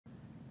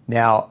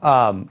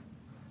Now,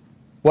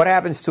 what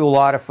happens to a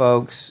lot of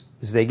folks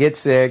is they get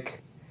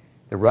sick,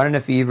 they're running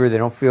a fever, they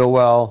don't feel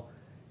well,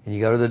 and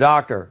you go to the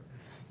doctor.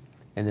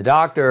 And the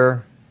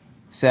doctor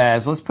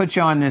says, let's put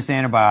you on this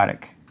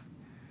antibiotic.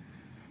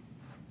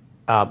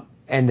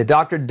 And the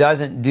doctor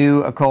doesn't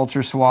do a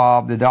culture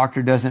swab. The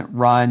doctor doesn't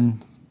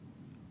run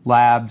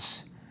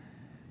labs.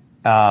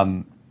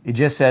 It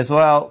just says,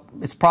 well,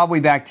 it's probably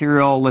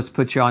bacterial. Let's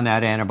put you on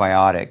that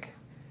antibiotic.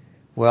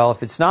 Well,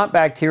 if it's not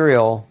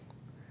bacterial,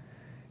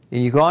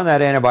 and you go on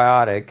that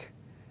antibiotic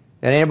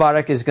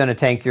is going to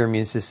tank your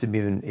immune system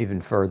even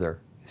further.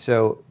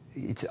 So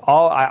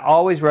I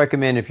always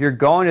recommend, if you're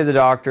going to the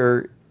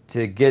doctor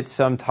to get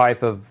some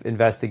type of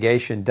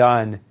investigation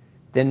done,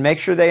 then make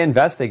sure they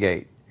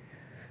investigate.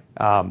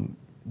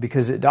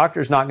 Because the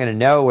doctor's not going to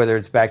know whether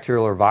it's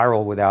bacterial or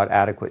viral without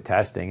adequate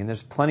testing. And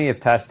there's plenty of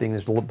testing.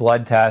 There's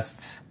blood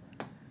tests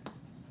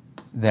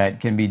that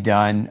can be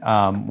done.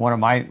 One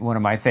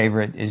of my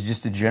favorite is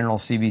just a general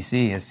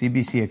CBC. A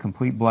CBC, a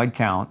complete blood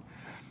count.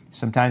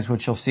 Sometimes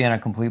what you'll see on a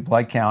complete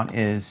blood count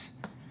is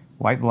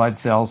white blood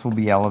cells will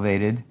be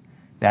elevated.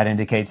 That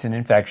indicates an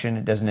infection.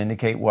 It doesn't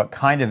indicate what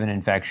kind of an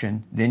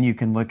infection. Then you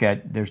can look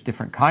at, there's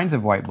different kinds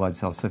of white blood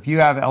cells. So if you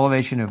have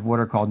elevation of what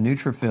are called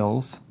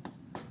neutrophils,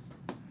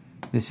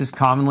 this is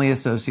commonly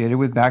associated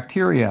with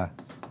bacteria.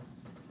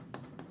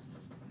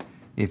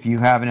 If you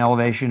have an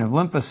elevation of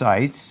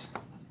lymphocytes,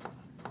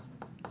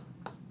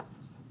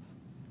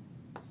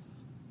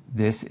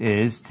 this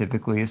is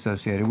typically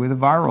associated with a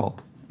viral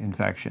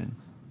infection.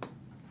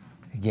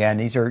 Again,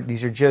 these are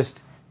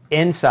just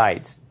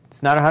insights.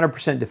 It's not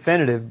 100%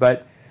 definitive,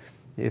 but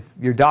if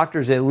your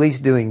doctor's at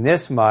least doing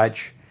this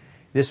much,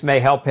 this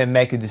may help him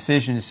make a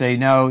decision to say,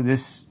 no,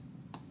 this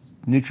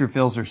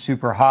neutrophils are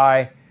super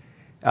high,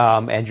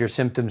 and your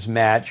symptoms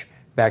match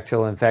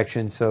bacterial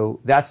infection. So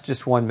that's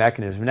just one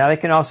mechanism. Now they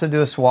can also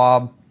do a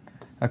swab,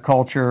 a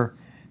culture.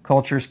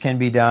 Cultures can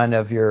be done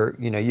of your,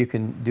 you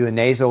can do a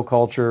nasal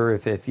culture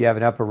if you have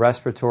an upper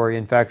respiratory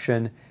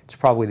infection. It's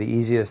probably the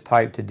easiest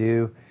type to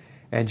do.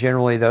 And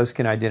generally those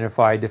can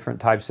identify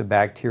different types of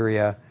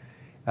bacteria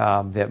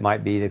that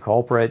might be the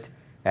culprit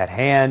at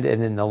hand.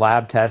 And then the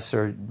lab tests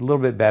are a little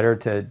bit better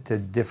to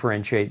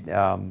differentiate.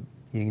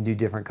 You can do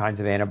different kinds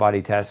of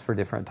antibody tests for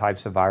different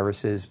types of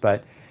viruses,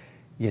 but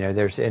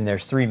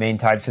there's three main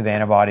types of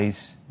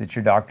antibodies that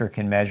your doctor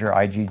can measure: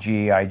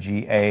 IgG,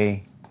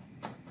 IgA,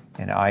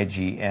 and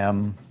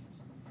IgM.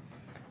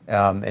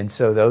 And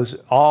so those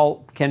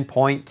all can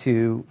point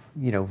to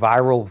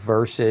viral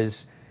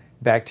versus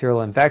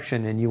bacterial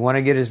infection, and you want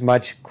to get as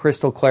much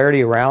crystal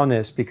clarity around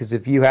this, because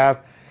if you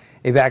have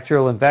a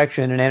bacterial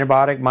infection, an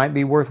antibiotic might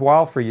be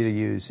worthwhile for you to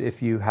use.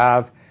 If you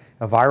have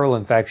a viral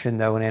infection,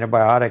 though, an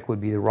antibiotic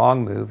would be the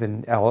wrong move,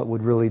 and all it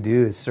would really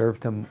do is serve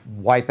to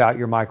wipe out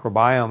your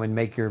microbiome and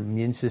make your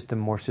immune system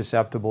more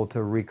susceptible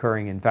to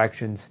recurring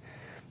infections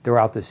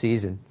throughout the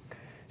season.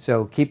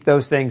 So keep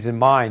those things in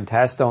mind.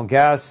 Test, don't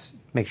guess.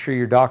 Make sure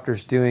your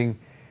doctor's doing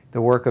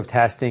the work of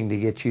testing to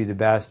get you the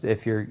best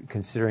if you're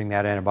considering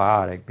that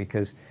antibiotic,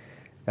 because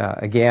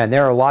again,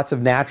 there are lots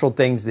of natural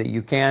things that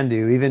you can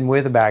do, even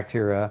with a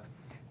bacteria.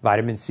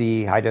 Vitamin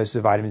C, high doses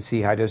of vitamin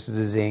C, high doses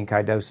of zinc,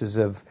 high doses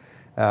of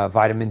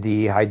vitamin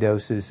D, high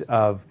doses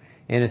of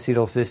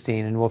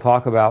N-acetylcysteine, and we'll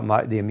talk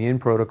about the immune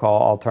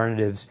protocol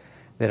alternatives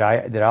that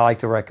I like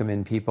to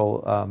recommend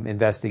people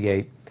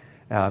investigate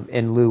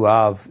in lieu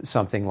of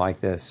something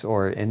like this,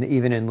 or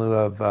even in lieu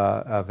of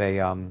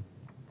a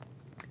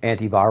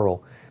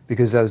antiviral,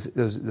 because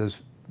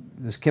those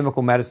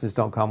chemical medicines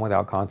don't come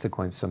without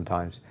consequence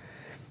sometimes.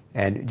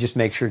 And just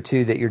make sure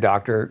too that your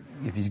doctor,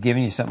 if he's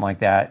giving you something like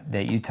that,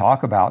 that you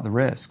talk about the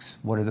risks.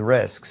 What are the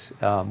risks?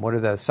 What are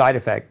the side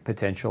effect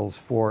potentials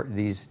for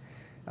these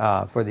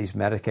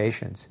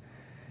medications?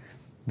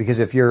 Because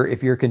if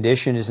your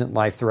condition isn't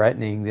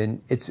life-threatening,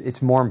 then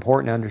it's more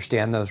important to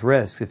understand those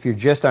risks. If you're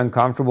just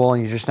uncomfortable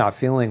and you're just not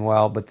feeling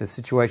well, but the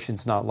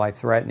situation's not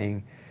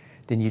life-threatening,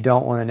 then you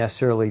don't want to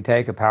necessarily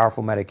take a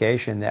powerful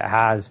medication that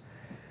has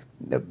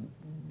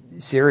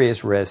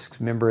serious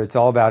risks. Remember, it's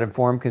all about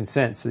informed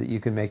consent so that you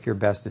can make your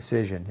best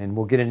decision. And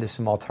we'll get into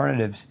some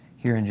alternatives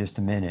here in just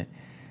a minute.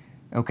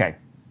 Okay.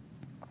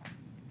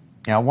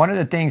 Now, one of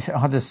the things,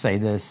 I'll just say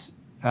this.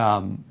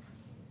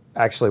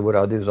 Actually, what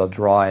I'll do is I'll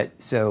draw it.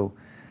 So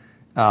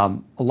a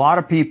lot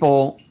of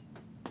people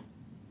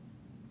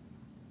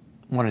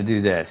want to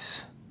do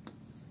this.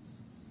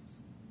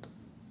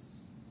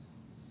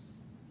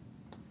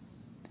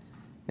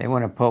 They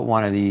want to put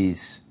one of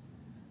these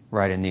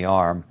right in the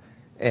arm.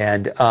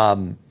 And,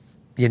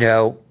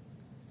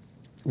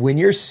 when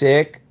you're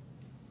sick,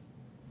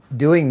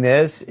 doing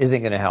this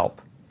isn't going to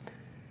help.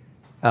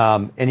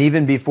 And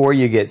even before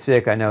you get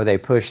sick, I know they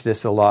push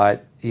this a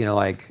lot,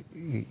 like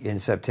in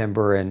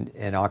September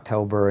and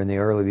October and the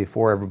early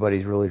before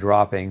everybody's really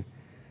dropping.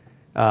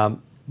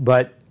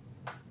 But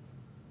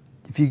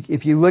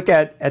if you look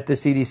at the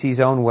CDC's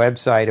own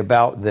website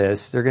about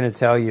this, they're going to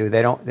tell you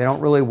they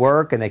don't really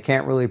work and they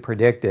can't really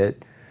predict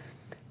it.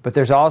 But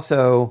there's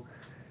also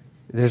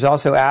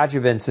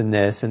adjuvants in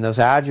this, and those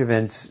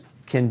adjuvants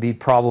can be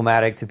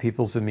problematic to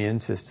people's immune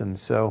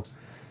systems. So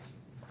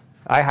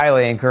I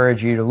highly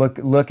encourage you to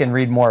look and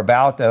read more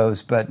about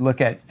those, but look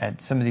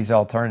at some of these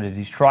alternatives,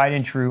 these tried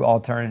and true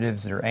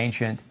alternatives that are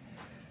ancient,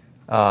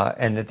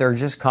 and that they're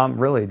just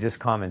really just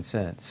common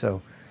sense.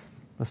 So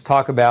let's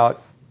talk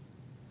about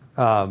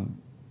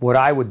what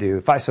I would do.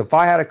 If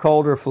I had a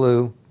cold or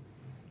flu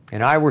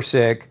and I were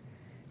sick,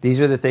 these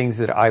are the things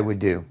that I would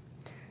do.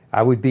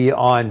 I would be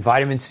on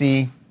vitamin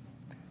C,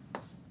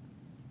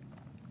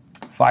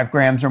 5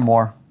 grams or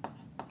more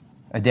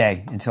a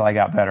day until I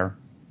got better.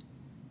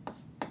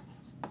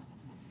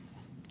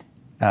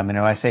 And when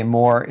I say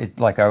more,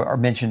 like I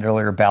mentioned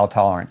earlier, bowel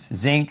tolerance.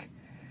 Zinc,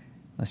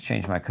 let's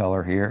change my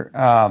color here.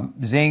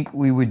 Zinc,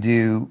 we would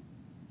do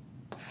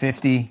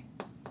 50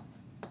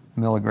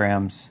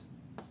 milligrams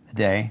a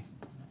day.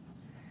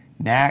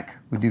 NAC,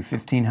 we do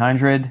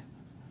 1,500.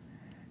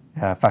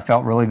 If I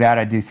felt really bad,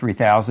 I'd do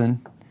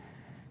 3,000,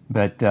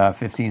 but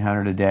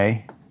 1,500 a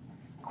day.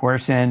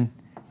 Quercetin,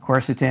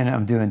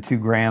 I'm doing 2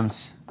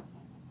 grams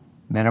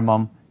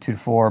minimum, 2 to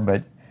 4,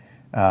 but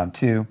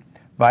 2.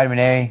 Vitamin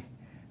A,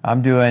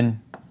 I'm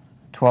doing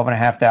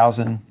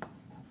 12,500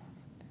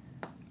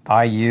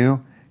 IU.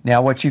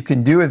 Now, what you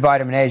can do with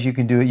vitamin A is you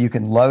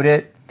can load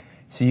it,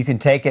 so you can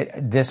take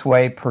it this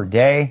way per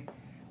day,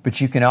 but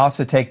you can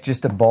also take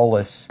just a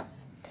bolus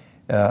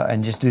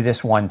and just do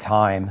this one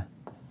time.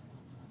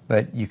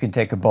 But you can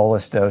take a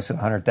bolus dose of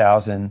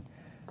 100,000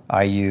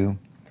 IU.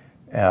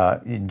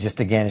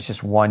 Again, it's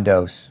just one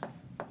dose.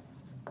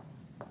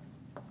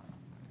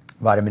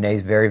 Vitamin A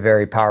is very,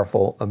 very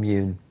powerful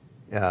immune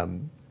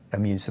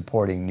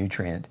supporting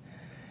nutrient.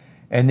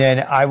 And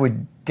then I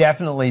would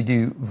definitely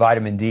do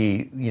vitamin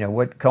D. You know,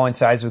 what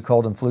coincides with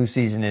cold and flu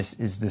season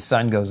is the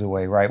sun goes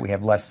away, right? We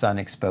have less sun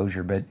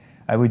exposure, but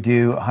I would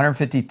do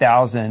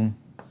 150,000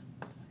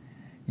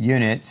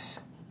 units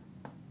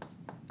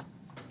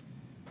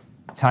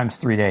times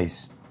 3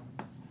 days.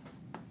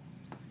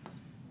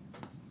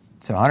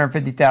 So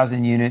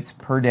 150,000 units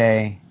per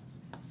day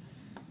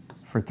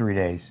for 3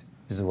 days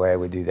is the way I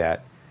would do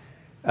that.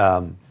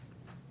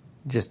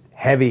 Just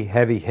heavy,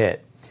 heavy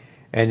hit.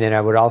 And then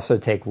I would also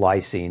take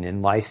lysine.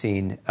 And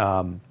lysine,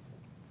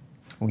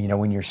 you know,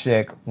 when you're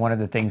sick, one of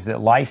the things that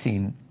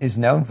lysine is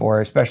known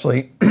for,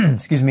 especially,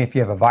 excuse me, if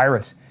you have a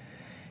virus,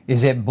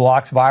 is it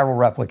blocks viral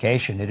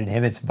replication. It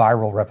inhibits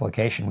viral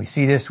replication. We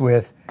see this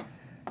with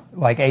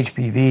like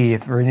HPV.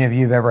 If any of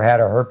you have ever had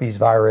a herpes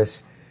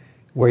virus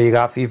where you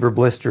got fever,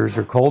 blisters,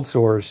 or cold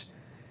sores,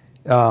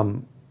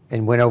 and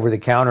went over the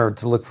counter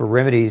to look for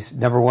remedies,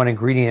 #1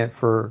 ingredient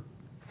for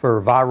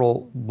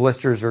viral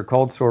blisters or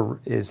cold sore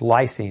is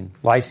lysine.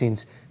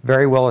 Lysine's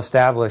very well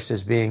established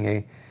as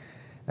being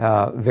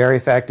very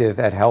effective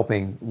at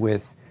helping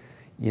with,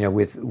 you know,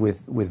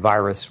 with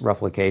virus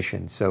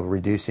replication, so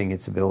reducing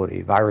its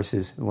ability.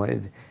 Viruses,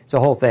 it's a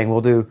whole thing.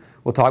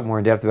 We'll talk more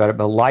in depth about it.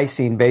 But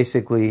lysine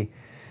basically,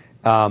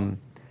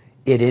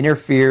 it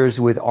interferes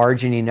with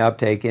arginine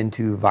uptake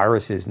into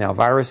viruses. Now,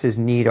 viruses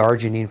need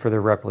arginine for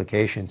their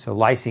replication, so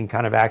lysine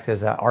kind of acts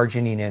as an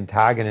arginine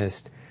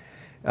antagonist,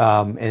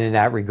 and in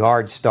that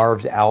regard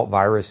starves out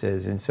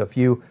viruses. And so if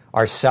you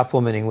are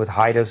supplementing with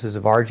high doses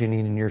of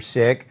arginine and you're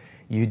sick,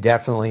 you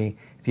definitely,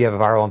 if you have a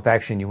viral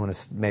infection, you want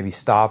to maybe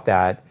stop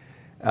that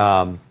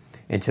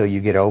until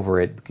you get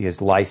over it, because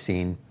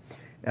lysine,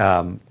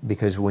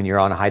 because when you're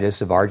on a high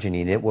dose of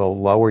arginine, it will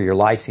lower your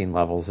lysine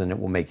levels and it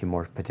will make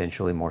you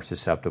potentially more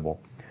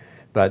susceptible.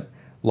 But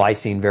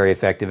lysine, very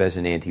effective as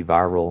an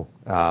antiviral.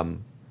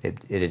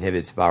 It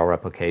inhibits viral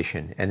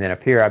replication. And then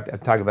up here, I'm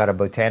talking about a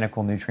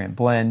botanical nutrient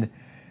blend.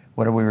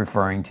 What are we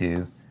referring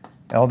to?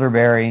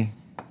 Elderberry,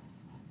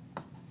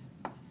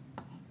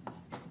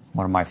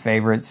 one of my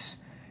favorites,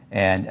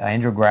 and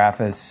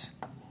Andrographis,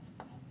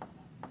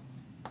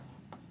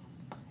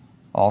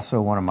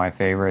 also one of my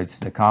favorites.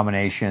 The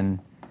combination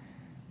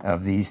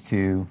of these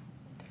two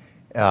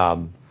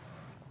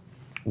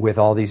with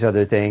all these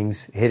other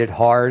things, hit it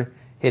hard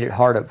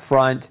up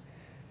front.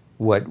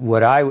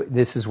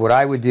 This is what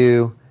I would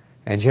do,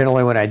 and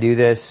generally when I do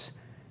this,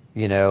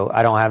 you know,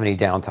 I don't have any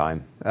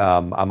downtime.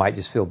 I might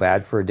just feel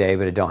bad for a day,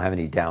 but I don't have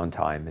any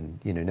downtime.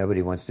 And, you know,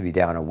 nobody wants to be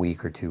down a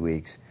week or 2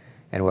 weeks.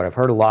 And what I've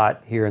heard a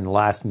lot here in the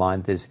last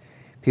month is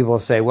people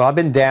say, well, I've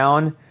been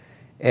down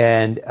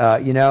and,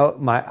 you know,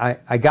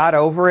 I got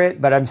over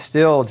it, but I'm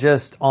still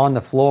just on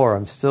the floor.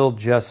 I'm still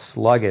just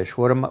sluggish.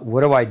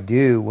 What do I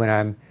do when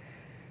I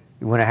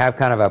have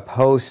kind of a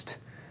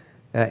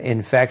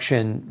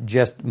post-infection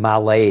just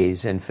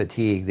malaise and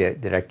fatigue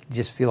that I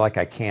just feel like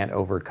I can't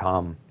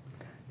overcome?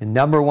 The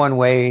 #1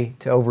 way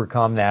to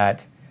overcome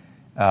that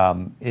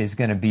is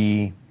going to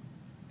be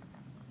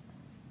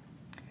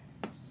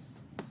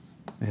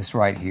this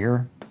right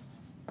here.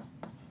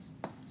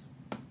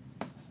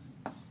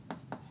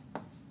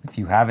 If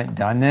you haven't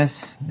done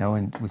this,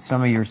 with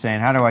some of you are saying,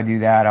 how do I do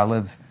that? I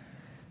live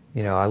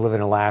in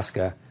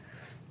Alaska,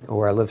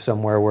 or I live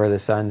somewhere where the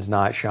sun's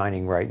not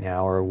shining right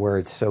now, or where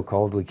it's so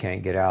cold we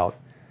can't get out.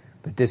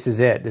 But this is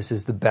it. This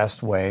is the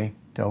best way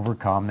to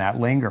overcome that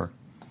linger.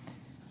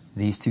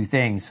 These two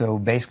things. So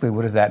basically,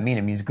 what does that mean?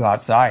 It means go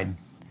outside.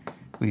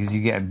 because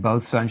you get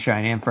both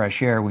sunshine and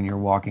fresh air when you're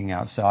walking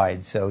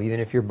outside. So even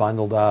if you're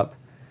bundled up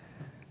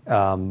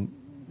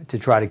to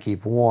try to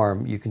keep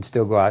warm, you can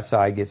still go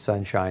outside, get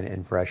sunshine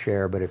and fresh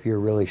air. But if you're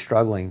really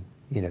struggling,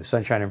 you know,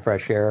 sunshine and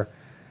fresh air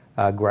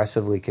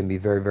aggressively can be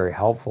very, very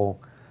helpful.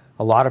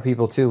 A lot of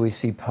people too, we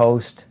see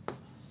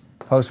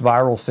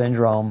post-viral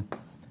syndrome,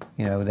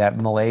 you know, that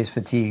malaise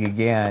fatigue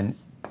again,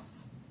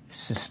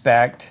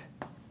 suspect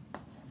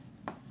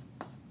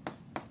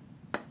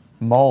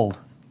mold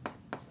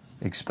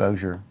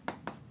exposure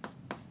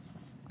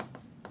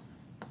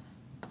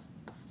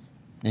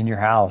in your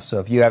house.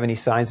 So if you have any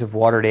signs of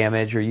water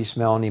damage or you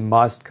smell any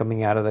must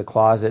coming out of the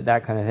closet,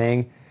 that kind of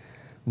thing,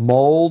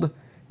 mold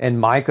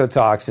and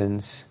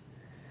mycotoxins,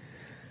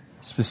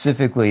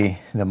 specifically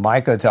the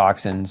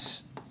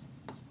mycotoxins,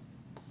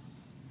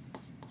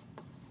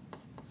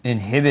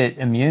 inhibit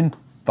immune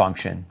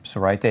function. So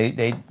right,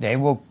 they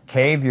will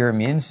cave your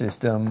immune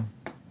system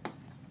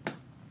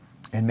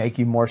and make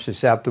you more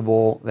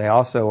susceptible. They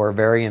also are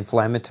very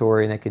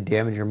inflammatory, and they could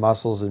damage your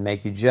muscles and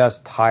make you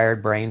just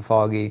tired, brain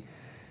foggy,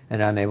 and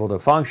unable to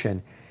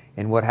function.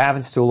 And what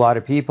happens to a lot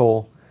of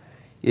people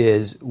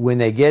is when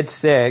they get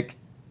sick,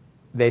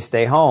 they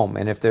stay home.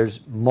 And if there's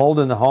mold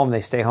in the home,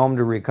 they stay home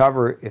to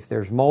recover. If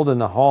there's mold in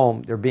the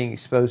home, they're being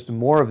exposed to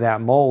more of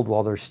that mold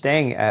while they're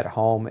staying at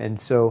home. And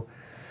so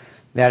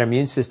that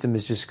immune system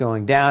is just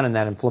going down, and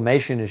that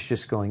inflammation is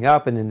just going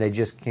up, and then they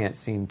just can't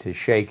seem to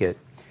shake it.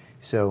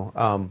 So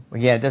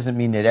again, it doesn't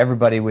mean that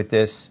everybody with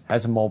this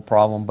has a mold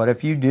problem, but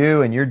if you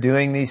do and you're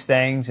doing these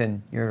things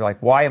and you're like,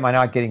 why am I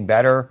not getting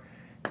better?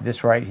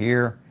 This right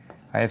here,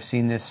 I have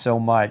seen this so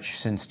much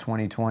since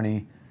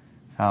 2020,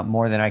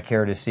 more than I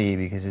care to see,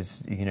 because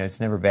it's, you know, it's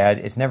never bad.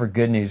 It's never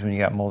good news when you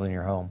got mold in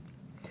your home.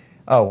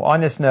 Oh, on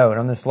this note,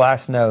 on this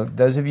last note,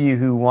 those of you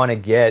who want to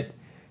get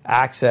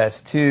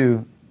access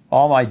to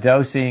all my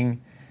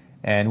dosing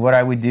and what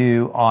I would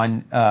do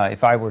on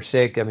if I were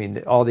sick, I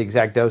mean, all the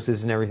exact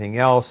doses and everything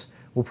else,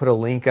 we'll put a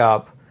link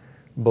up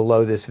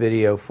below this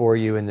video for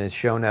you in the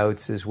show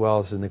notes, as well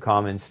as in the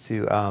comments,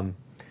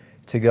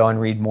 to go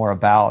and read more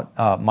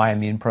about my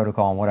immune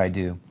protocol and what I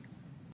do.